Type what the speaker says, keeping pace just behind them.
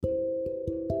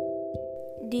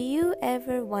Do you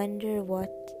ever wonder what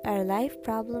our life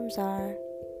problems are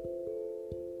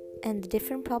and the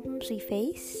different problems we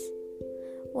face?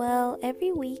 Well,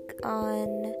 every week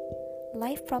on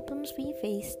Life Problems We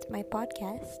Faced, my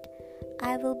podcast,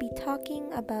 I will be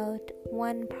talking about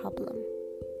one problem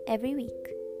every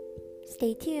week.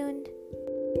 Stay tuned.